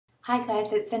Hi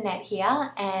guys, it's Annette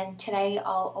here, and today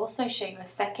I'll also show you a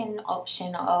second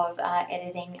option of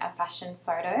editing a fashion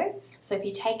photo. So if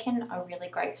you've taken a really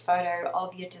great photo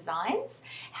of your designs,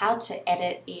 how to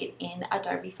edit it in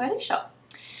Adobe Photoshop.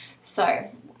 So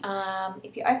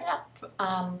if you open up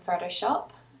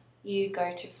Photoshop, you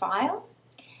go to File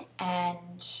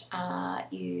and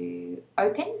you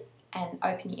open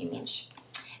your image.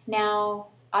 Now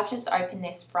I've just opened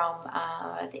this from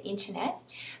the internet,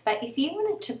 but if you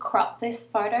wanted to crop this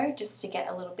photo just to get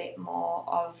a little bit more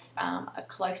of a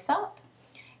close-up,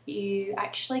 you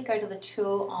actually go to the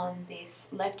tool on this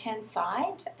left-hand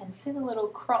side and see the little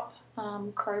crop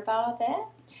crowbar there.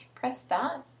 Press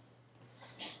that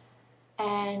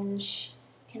and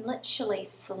you can literally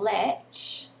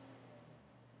select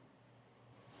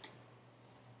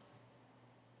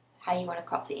how you want to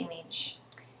crop the image.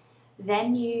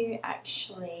 Then you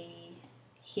actually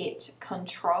hit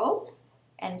Control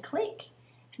and click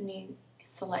and you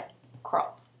select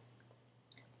crop.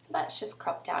 So that's just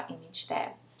cropped our image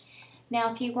there.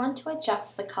 Now if you want to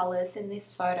adjust the colours in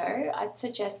this photo, I'd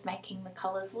suggest making the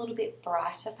colours a little bit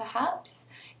brighter perhaps.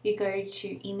 You go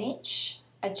to Image,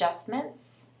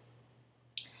 Adjustments,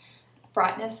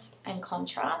 Brightness and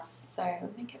Contrast.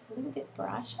 So make it a little bit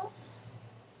brighter.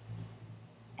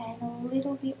 And a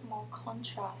little bit more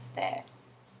contrast there.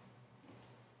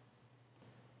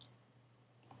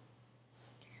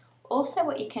 Also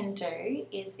what you can do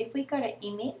is if we go to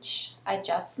Image,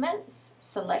 Adjustments,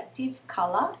 Selective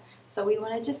Color, so we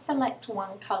want to just select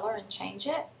one color and change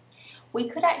it, we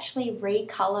could actually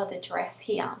recolor the dress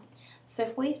here. So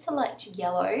if we select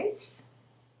yellows,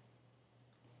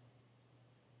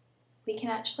 we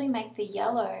can actually make the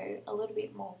yellow a little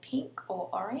bit more pink or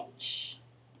orange.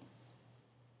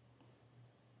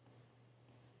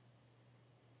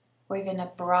 Or even a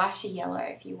brighter yellow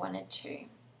if you wanted to.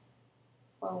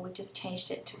 Well, we just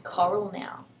changed it to coral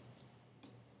now.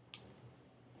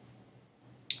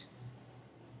 You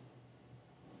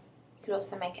could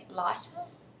also make it lighter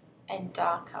and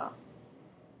darker.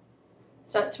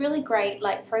 So it's really great,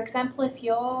 like for example, if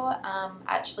you're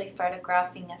actually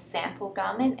photographing a sample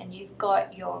garment and you've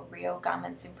got your real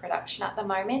garments in production at the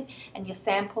moment and your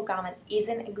sample garment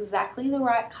isn't exactly the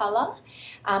right color,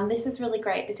 this is really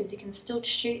great because you can still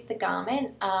shoot the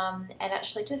garment and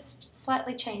actually just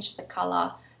slightly change the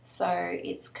color so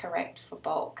it's correct for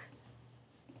bulk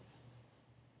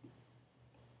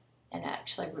and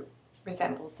actually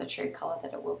resembles the true color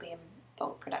that it will be in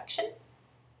bulk production.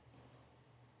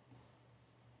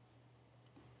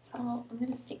 So I'm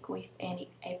going to stick with Andy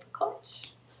Apricot.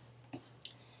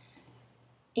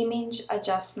 Image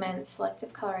adjustment,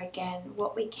 selective color again.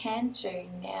 What we can do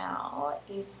now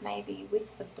is maybe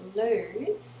with the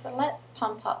blues, so let's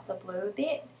pump up the blue a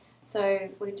bit. So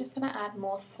we're just going to add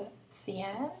more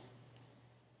cyan,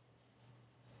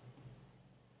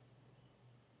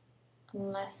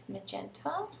 less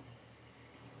magenta.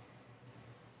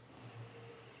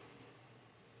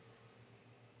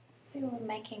 See, we're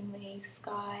making the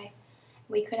sky,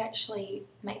 we could actually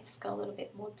make the sky a little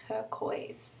bit more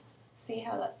turquoise. See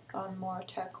how that's gone more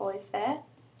turquoise there?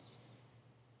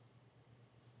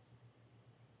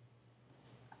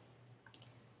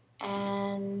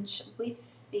 And with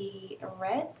the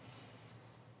reds,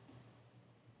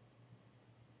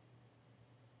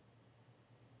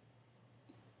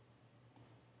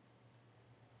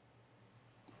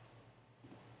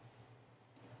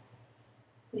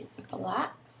 with the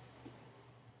blacks,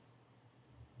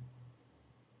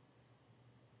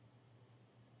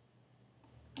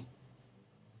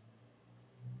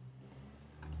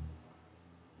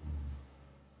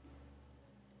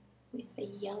 with the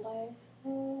yellows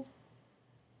there.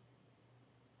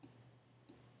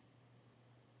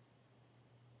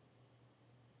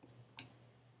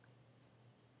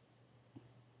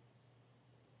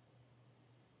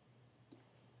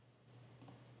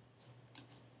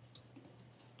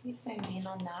 You zoom in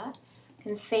on that. You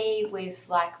can see we've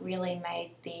like really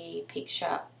made the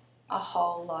picture a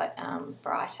whole lot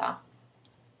brighter.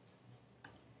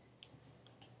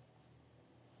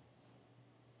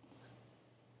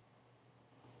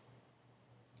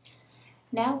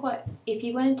 Now what, if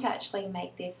you wanted to actually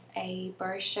make this a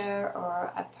brochure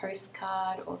or a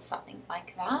postcard or something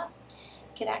like that,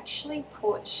 you could actually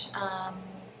put a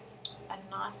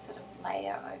nice sort of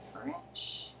layer over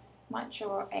it. Might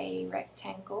draw a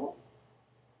rectangle.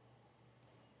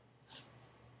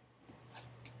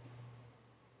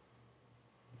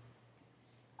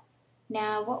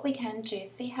 Now what we can do,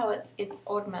 see how it's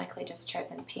automatically just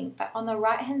chosen pink, but on the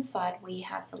right hand side we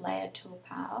have the layer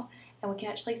toolbar and we can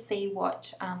actually see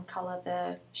what colour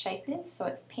the shape is, so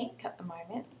it's pink at the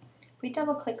moment. If we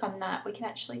double click on that, we can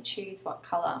actually choose what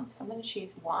color. So I'm going to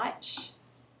choose white.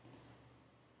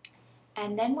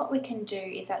 And then what we can do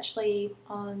is actually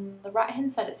on the right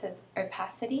hand side it says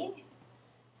opacity.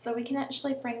 So we can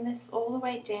actually bring this all the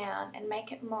way down and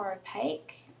make it more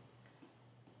opaque.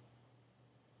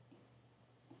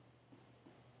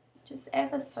 Just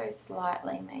ever so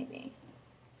slightly maybe.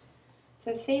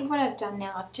 So see what I've done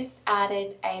now, I've just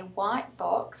added a white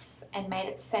box and made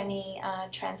it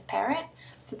semi-transparent.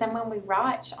 So then when we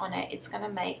write on it, it's going to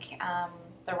make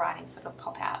the writing sort of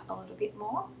pop out a little bit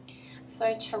more.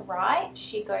 So to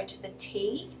write, you go to the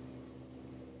T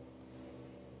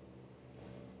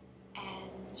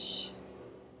and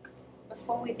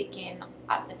before we begin,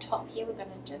 at the top here, we're going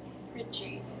to just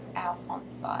reduce our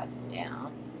font size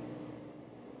down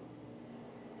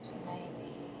to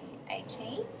maybe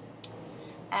 18.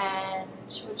 And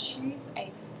we'll choose a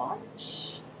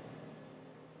font.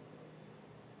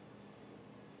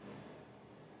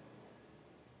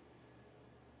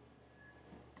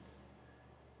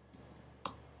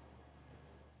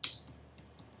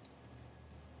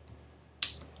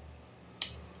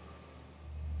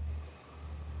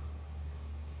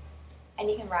 And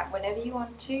you can write whatever you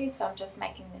want to, so I'm just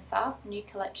making this up. New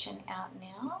collection out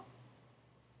now.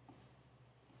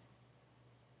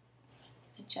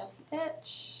 Adjust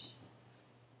it.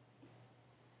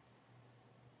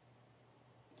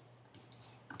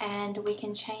 And we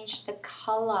can change the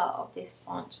color of this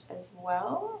font as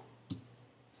well.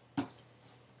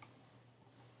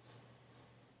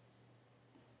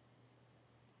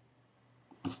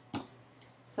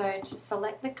 So to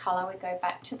select the color, we go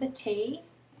back to the T,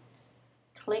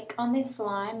 click on this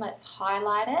line, let's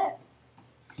highlight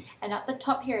it. And at the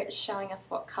top here, it's showing us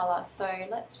what color. So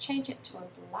let's change it to a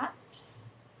black,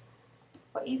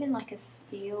 or even like a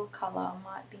steel color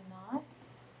might be nice.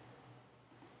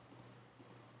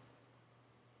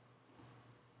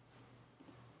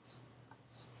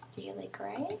 Steely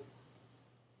grey.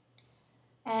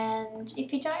 And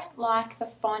if you don't like the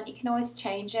font, you can always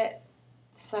change it.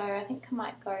 So I think I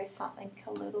might go something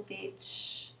a little bit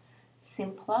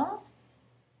simpler.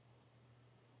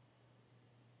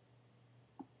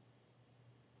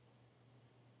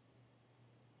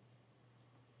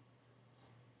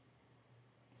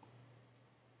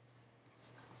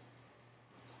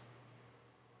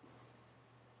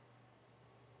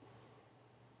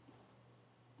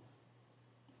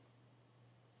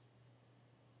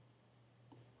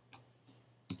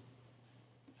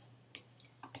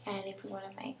 And if we want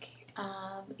to make,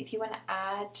 if you want to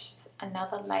add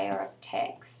another layer of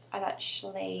text, I'd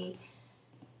actually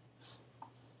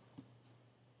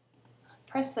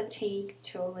press the T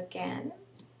tool again.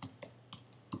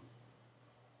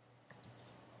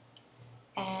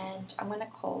 And I'm going to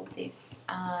call this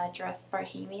Dress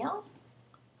Bohemia.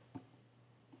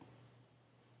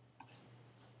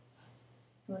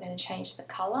 We're going to change the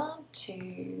color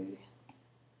to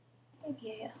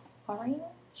maybe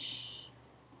orange.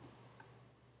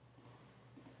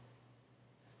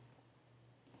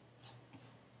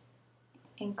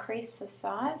 Increase the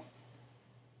size.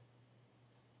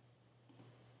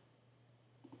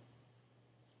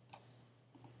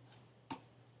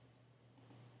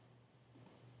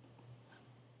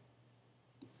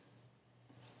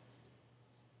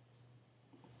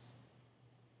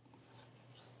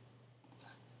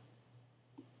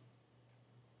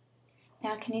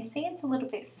 Now can you see it's a little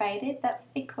bit faded? That's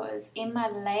because in my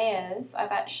layers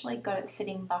I've actually got it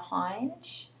sitting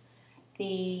behind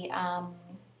the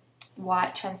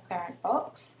white transparent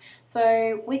box.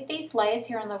 So with these layers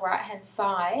here on the right hand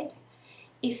side,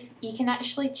 if you can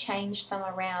actually change them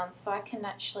around, so I can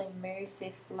actually move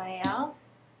this layer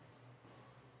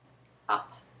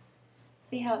up.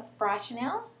 See how it's brighter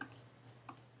now?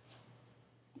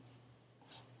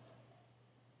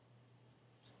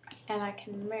 And I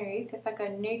can move, if I go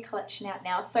new collection out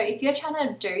now. So if you're trying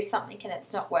to do something and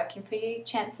it's not working for you,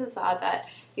 chances are that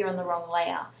you're on the wrong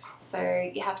layer.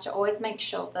 So you have to always make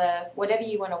sure whatever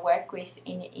you want to work with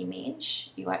in your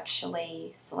image, you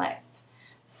actually select.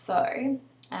 So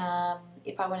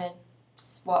if I want to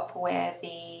swap where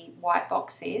the white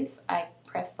box is, I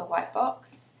press the white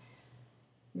box.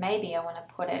 Maybe I want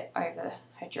to put it over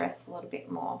her dress a little bit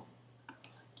more.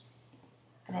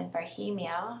 And then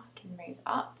Bohemia can move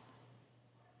up.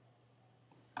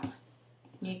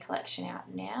 New collection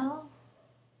out now.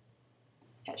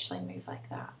 Actually move like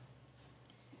that.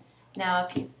 Now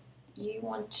if you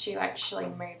want to actually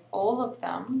move all of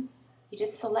them, you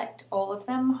just select all of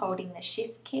them holding the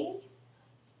shift key.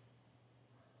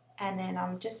 And then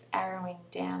I'm just arrowing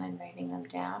down and moving them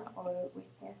down, or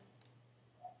with the, you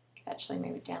can actually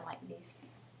move it down like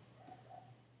this.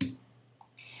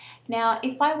 Now,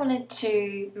 if I wanted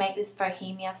to make this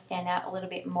Bohemia stand out a little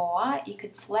bit more, you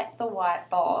could select the white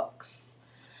box,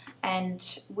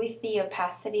 and with the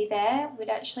opacity there, we'd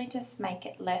actually just make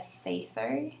it less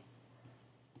see-through.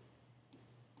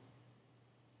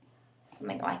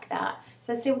 Something like that.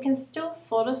 So see, we can still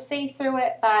sort of see through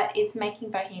it, but it's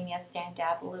making Bohemia stand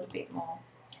out a little bit more.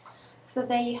 So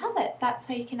there you have it. That's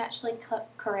how you can actually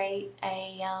create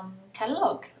a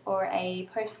catalogue or a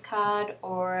postcard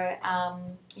or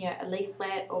you know, a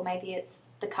leaflet, or maybe it's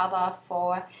the cover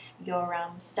for your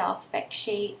style spec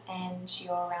sheet and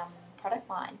your product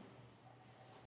line.